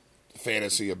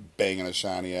fantasy of banging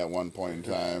Ashanti at one point in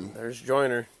time. There's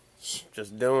Joyner.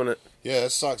 Just doing it. Yeah,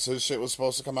 it sucks. His shit was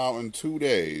supposed to come out in 2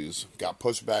 days. Got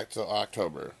pushed back to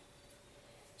October.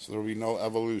 So there'll be no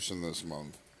Evolution this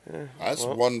month. Yeah, that's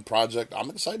one project I'm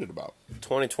excited about.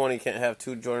 2020 can't have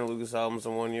 2 Joyner Lucas albums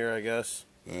in 1 year, I guess.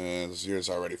 This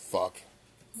year's already fucked.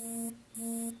 Yo,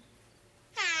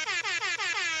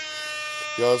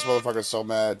 this motherfucker's so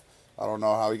mad. I don't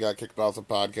know how he got kicked off the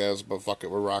podcast, but fuck it,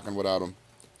 we're rocking without him.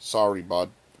 Sorry, bud.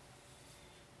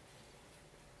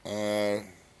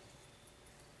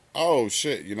 Oh,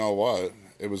 shit, you know what?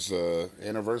 It was the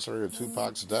anniversary of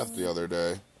Tupac's death the other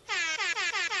day.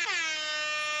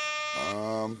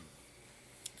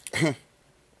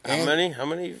 How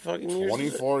many fucking years?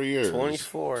 24 years.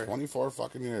 24. 24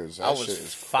 fucking years. I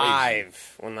was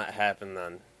 5 when that happened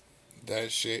then.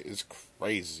 That shit is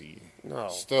crazy. No.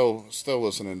 Still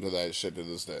listening to that shit to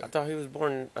this day. I thought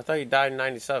he died in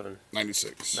 97.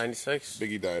 96. 96?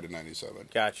 Biggie died in 97.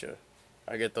 Gotcha.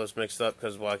 I get those mixed up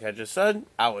because, like I just said,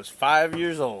 I was 5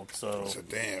 years old, so...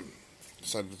 Damn.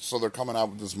 So they're coming out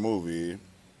with this movie.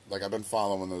 Like, I've been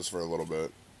following this for a little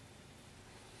bit.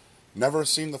 Never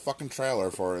seen the fucking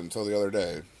trailer for it until the other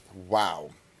day.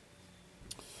 Wow.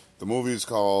 The movie's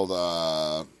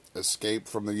called Escape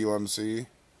from the UMC.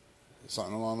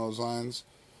 Something along those lines.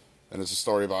 And it's a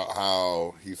story about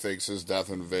how he fakes his death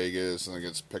in Vegas and then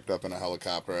gets picked up in a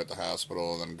helicopter at the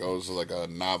hospital and then goes to like a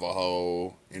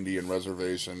Navajo Indian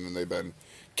reservation, and they've been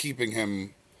keeping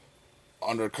him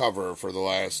undercover for the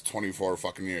last 24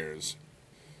 fucking years.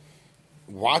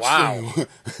 Watch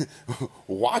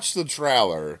the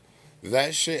trailer.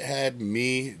 That shit had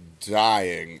me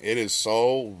dying. It is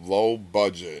so low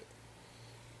budget.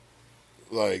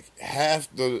 Like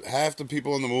half the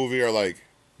people in the movie are like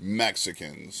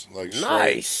Mexicans. Like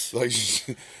nice. Like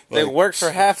they work for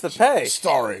half the pay.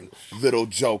 Starring Little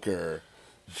Joker,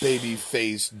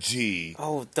 Babyface G.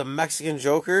 Oh, the Mexican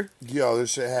Joker? Yo,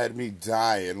 this shit had me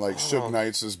dying. Like Suge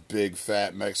Knight's this big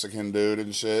fat Mexican dude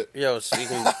and shit. Yo,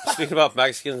 speaking about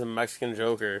Mexicans and Mexican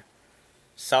Joker,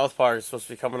 South Park is supposed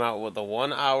to be coming out with a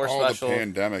 1 hour special. The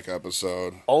pandemic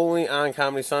episode. Only on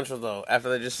Comedy Central though, after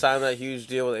they just signed that huge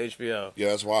deal with HBO. Yeah,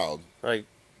 that's wild. Like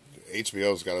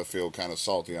HBO's got to feel kind of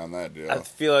salty on that deal. I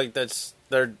feel like that's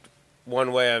their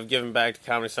one way of giving back to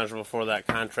Comedy Central before that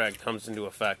contract comes into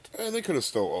effect. And they could have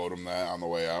still owed them that on the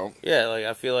way out. Yeah, like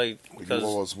I feel like because you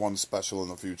owe us one special in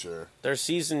the future. Their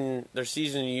season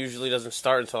usually doesn't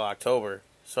start until October,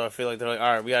 so I feel like they're like,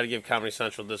 all right, we got to give Comedy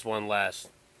Central this one last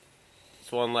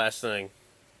thing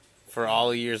for all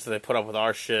the years that they put up with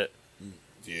our shit.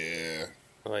 Yeah,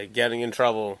 like getting in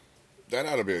trouble. That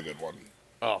ought to be a good one.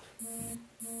 Oh.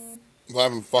 I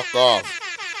haven't fucked off.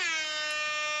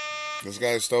 This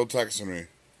guy's still texting me.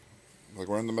 Like,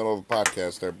 we're in the middle of the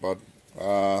podcast there, bud.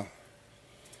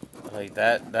 Like,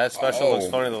 that special looks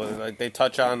funny, though. Like, they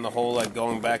touch on the whole, like,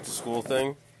 going back to school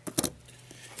thing.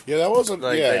 Yeah, that wasn't,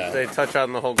 like, yeah. They touch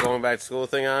on the whole going back to school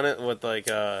thing on it with, like,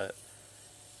 the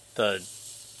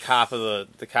cop of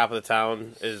the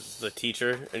town is the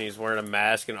teacher, and he's wearing a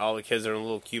mask, and all the kids are in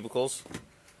little cubicles.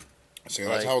 See,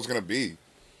 that's how it's going to be.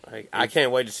 Like, I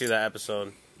can't wait to see that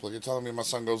episode. Like, you're telling me my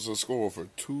son goes to school for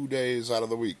 2 days out of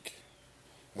the week.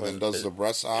 And then does the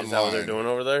rest online. Is that what they're doing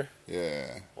over there?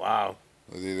 Yeah. Wow.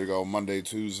 They either go Monday,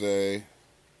 Tuesday,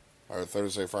 or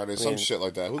Thursday, Friday, some shit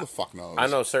like that. Who the fuck knows? I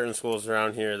know certain schools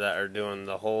around here that are doing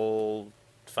the whole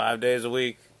 5 days a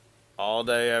week, all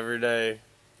day, every day.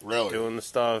 Really? Doing the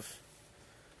stuff.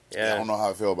 Yeah. I don't know how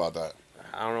I feel about that.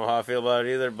 I don't know how I feel about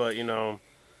it either, but, you know.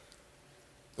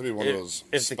 That'd be one of those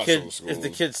special schools. If the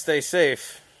kids stay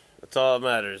safe, that's all that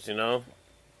matters, you know?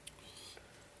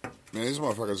 Man, these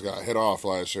motherfuckers got hit off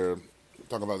last year.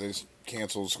 Talking about they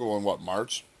canceled school in, what,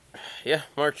 March? Yeah,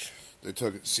 March. They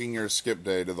took senior skip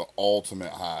day to the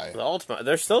ultimate high. The ultimate.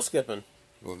 They're still skipping.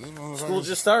 Well, school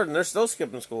just started, and they're still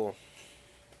skipping school.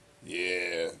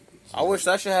 Yeah. I wish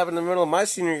that should happen in the middle of my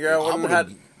senior year. I wouldn't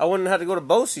have had to go to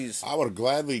BOCES. I would have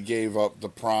gladly gave up the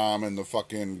prom and the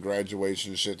fucking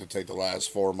graduation shit to take the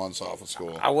last 4 months off of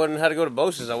school. I wouldn't have had to go to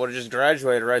BOCES. I would have just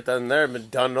graduated right then and there and been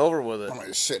done over with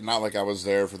it. Shit, not like I was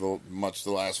there for the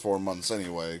last 4 months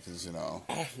anyway, because, you know.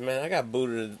 Man, I got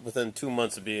booted within 2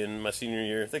 months of being my senior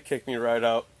year. They kicked me right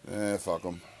out. Fuck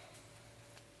them.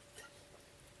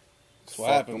 That's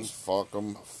what happens. Fuck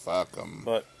them.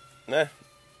 But,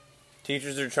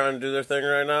 teachers are trying to do their thing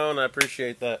right now, and I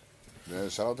appreciate that. Yeah,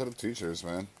 shout out to the teachers,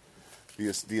 man.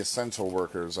 The essential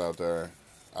workers out there.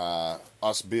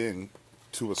 Us being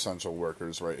 2 essential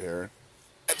workers right here.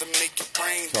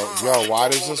 So, yo, why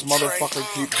does this motherfucker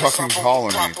keep fucking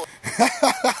calling me?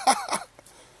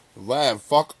 Lad,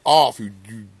 fuck off. You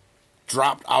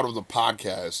dropped out of the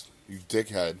podcast, you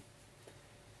dickhead.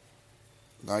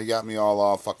 Now you got me all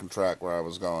off fucking track where I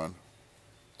was going.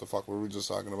 The fuck were we just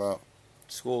talking about?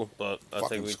 School, but I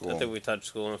think we touched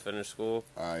school and finished school.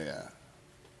 Oh, yeah.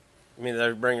 I mean,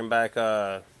 they're bringing back,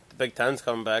 the Big Ten's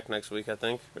coming back next week, I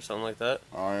think, or something like that.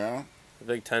 Oh, yeah? The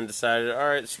Big Ten decided, all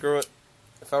right, screw it.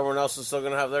 If everyone else is still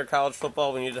going to have their college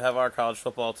football, we need to have our college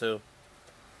football, too.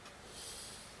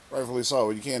 Rightfully so.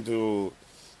 You can't do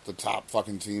the top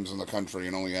fucking teams in the country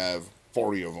and only have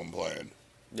 40 of them playing.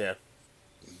 Yeah.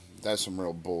 That's some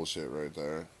real bullshit right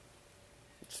there.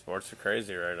 Sports are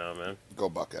crazy right now, man. Go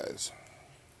Buckeyes.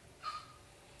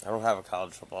 I don't have a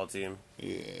college football team.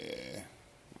 Yeah.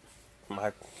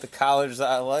 The college that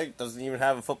I like doesn't even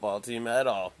have a football team at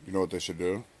all. You know what they should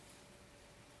do?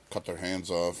 Cut their hands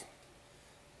off.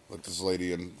 Like this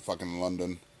lady in fucking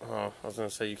London. Oh, I was going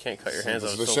to say, you can't cut your hands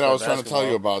off. The shit I was trying to tell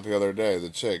you about the other day, the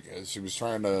chick, she was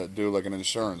trying to do like an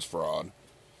insurance fraud.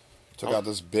 Took out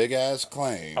this big-ass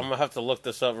claim. I'm going to have to look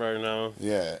this up right now.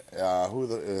 Yeah. I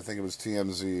think it was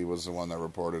TMZ was the one that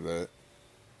reported it.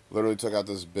 Literally took out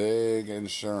this big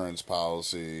insurance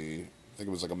policy. I think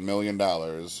it was like $1 million,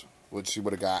 which she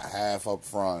would have got half up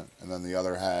front, and then the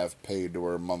other half paid to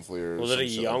her monthly or Was it a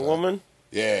young woman?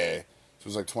 Yeah. She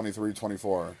was like 23,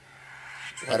 24.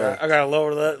 I gotta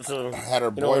lower that. So had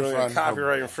her boyfriend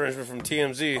copyright infringement from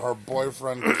TMZ. Her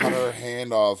boyfriend cut her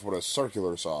hand off with a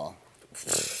circular saw,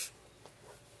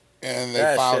 and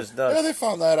they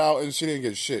found that out, and she didn't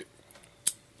get shit.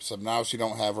 So now she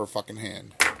don't have her fucking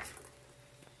hand.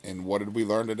 And what did we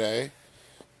learn today?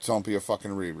 Don't be a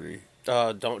fucking Riri.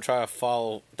 Don't try to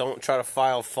file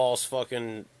false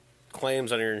fucking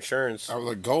claims on your insurance. I was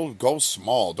like, go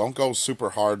small. Don't go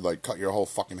super hard. Like cut your whole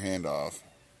fucking hand off.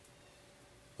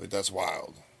 Like that's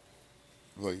wild.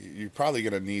 Like, you're probably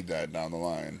gonna need that down the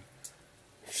line.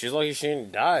 She's lucky she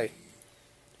didn't die.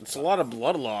 It's a lot of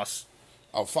blood loss.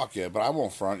 Oh, fuck yeah, but I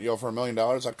won't front. Yo, for $1 million,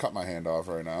 I'd cut my hand off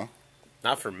right now.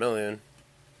 Not for $1 million.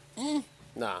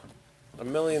 Nah. $1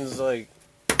 million's like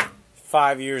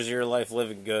 5 years of your life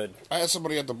living good. I had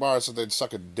somebody at the bar said they'd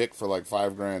suck a dick for like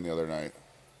 $5,000 the other night.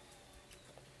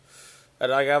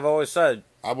 And like I've always said,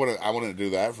 I wouldn't do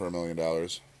that for $1 million.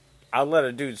 I'd let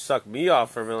a dude suck me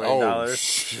off for $1 million. Oh,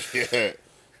 shit.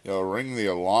 Yo, ring the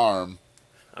alarm.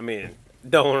 I mean,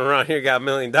 no one around here got $1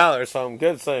 million, so I'm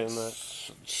good saying that.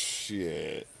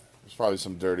 Shit. There's probably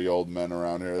some dirty old men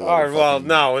around here. All right, well,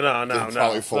 no.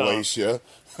 Probably fallace you.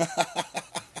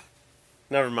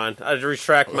 Never mind. I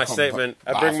retract my statement.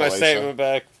 I bring my statement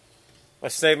back. My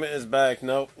statement is back.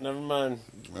 Nope, never mind.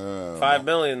 $5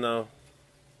 million, though.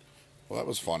 Well, that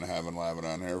was fun having Lavin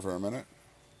on here for a minute.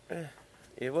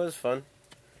 It was fun.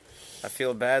 I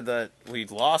feel bad that we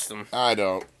lost him. I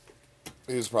don't.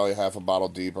 He was probably half a bottle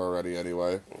deep already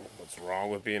anyway. What's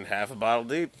wrong with being half a bottle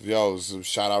deep? Yo,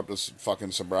 shout out to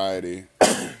fucking sobriety.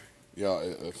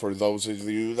 Yo, for those of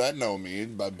you that know me,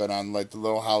 I've been on like the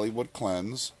little Hollywood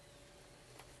cleanse.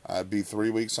 I'd be 3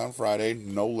 weeks on Friday,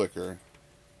 no liquor.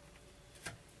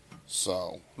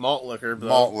 So malt liquor, though.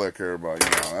 Malt liquor, but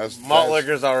that's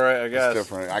liquor's all right, I guess. It's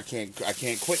different. I can't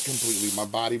quit completely. My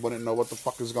body wouldn't know what the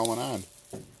fuck is going on.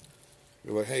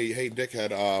 You're like, hey,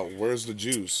 dickhead, where's the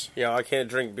juice? Yeah, I can't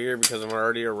drink beer because I'm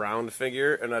already a round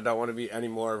figure, and I don't want to be any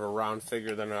more of a round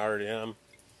figure than I already am.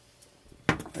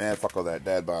 Yeah, fuck all that.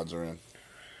 Dad bods are in.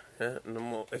 Yeah,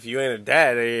 no, if you ain't a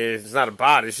dad, it's not a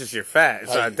bod. It's just your fat.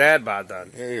 It's not a dad bod,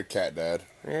 then. Yeah, you're a cat dad.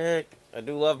 Yeah, I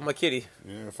do love my kitty.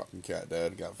 Yeah, fucking cat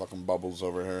dad. Got fucking bubbles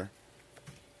over here.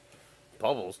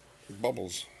 Bubbles?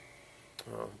 Bubbles.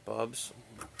 Oh, bubs.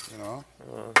 You know?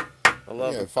 I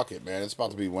love it. Fuck it, man. It's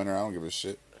about to be winter. I don't give a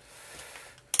shit.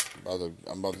 I'm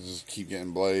about to just keep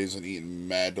getting blazed and eating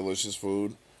mad delicious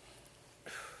food.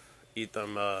 Eat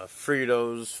them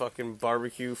Fritos, fucking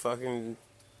barbecue, fucking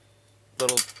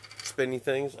little spinny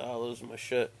things. Oh, those are my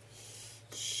shit.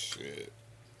 Shit.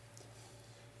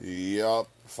 Yup.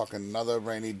 Fucking another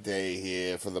rainy day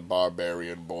here for the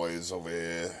Barbarian boys over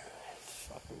here.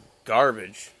 Fucking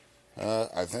garbage.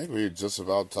 I think we just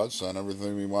about touched on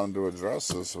everything we wanted to address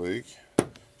this week.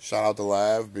 Shout out to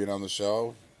Lav being on the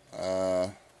show.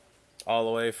 All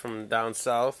the way from down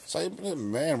south. Say,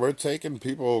 man, we're taking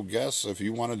people guests. If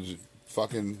you want to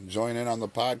fucking join in on the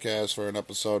podcast for an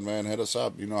episode, man, hit us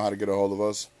up. You know how to get a hold of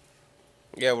us.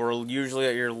 Yeah, we're usually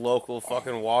at your local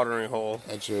fucking watering hole.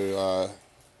 At your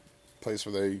place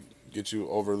where they get you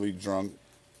overly drunk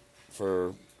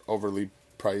for overly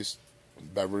priced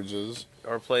beverages.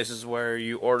 Or places where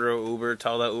you order an Uber,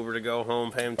 tell that Uber to go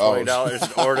home, pay him $20,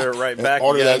 and order it right back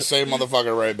Order again. that same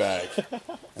motherfucker right back.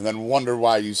 And then wonder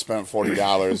why you spent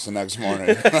 $40 the next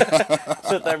morning.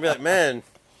 Sit there and be like, man,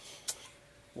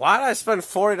 why did I spend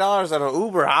 $40 on an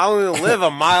Uber? I only live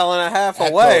 1.5 miles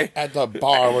away. At the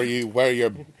bar where you wear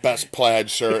your best plaid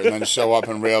shirt and then show up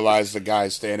and realize the guy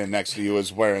standing next to you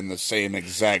is wearing the same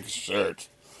exact shirt.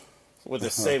 With the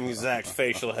same exact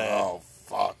facial hair. Oh,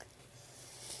 fuck.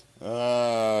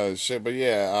 Shit, but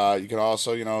yeah, you can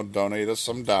also, donate us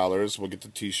some dollars. We'll get the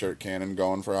t-shirt cannon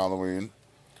going for Halloween.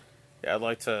 Yeah, I'd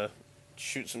like to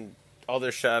shoot some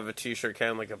other shot of a t-shirt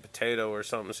can, like a potato or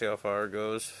something, see how far it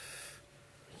goes.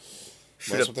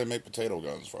 That's what they make potato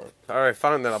guns for. Alright,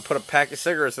 fine then. I'll put a pack of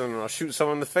cigarettes in and I'll shoot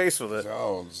someone in the face with it.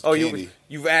 Oh,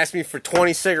 you've asked me for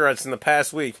 20 cigarettes in the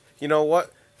past week. You know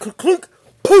what? Clunk, clunk,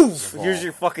 poof! Here's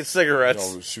your fucking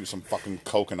cigarettes. Shoot some fucking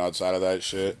coconuts out of that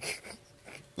shit.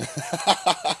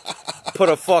 Put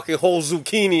a fucking whole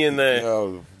zucchini in there.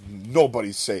 Yo,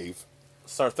 nobody's safe.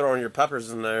 Start throwing your peppers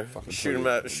in there. Shoot them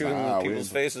in people's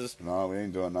faces. No, we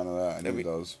ain't doing none of that. I need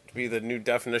those. To be the new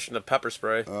definition of pepper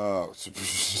spray. Oh,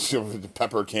 the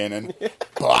pepper cannon.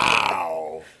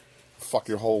 Wow. Fuck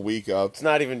your whole week up. It's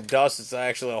not even dust, it's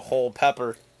actually a whole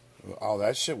pepper. Oh,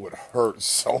 that shit would hurt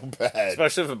so bad.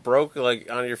 Especially if it broke, like,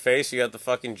 on your face, you got the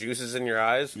fucking juices in your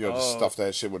eyes. You have to stuff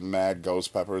that shit with mad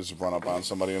ghost peppers, run up on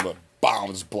somebody and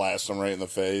just blast them right in the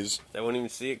face. They wouldn't even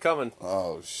see it coming.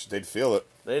 Oh, they'd feel it.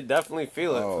 They'd definitely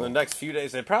feel it for the next few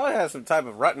days. They probably have some type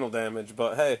of retinal damage,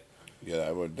 but hey. Yeah,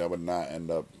 that would not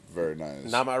end up very nice.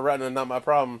 Not my retina, not my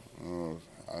problem.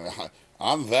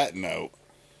 On that note,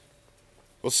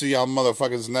 we'll see y'all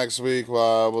motherfuckers next week.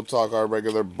 We'll talk our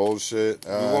regular bullshit.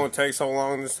 We won't take so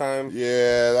long this time.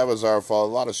 Yeah, that was our fault.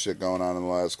 A lot of shit going on in the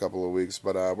last couple of weeks,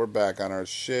 but we're back on our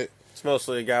shit. It's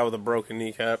mostly a guy with a broken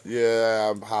kneecap.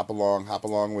 Yeah, hop along,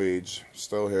 Weege.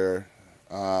 Still here.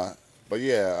 But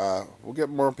yeah, we'll get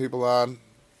more people on.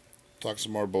 Talk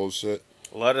some more bullshit.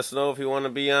 Let us know if you want to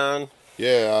be on.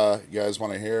 Yeah, you guys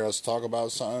want to hear us talk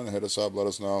about something? Hit us up. Let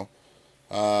us know.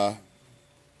 Other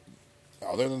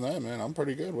than that, man, I'm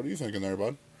pretty good. What are you thinking there,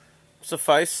 bud?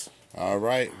 Suffice. All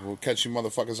right. We'll catch you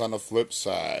motherfuckers on the flip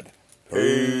side.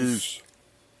 Peace.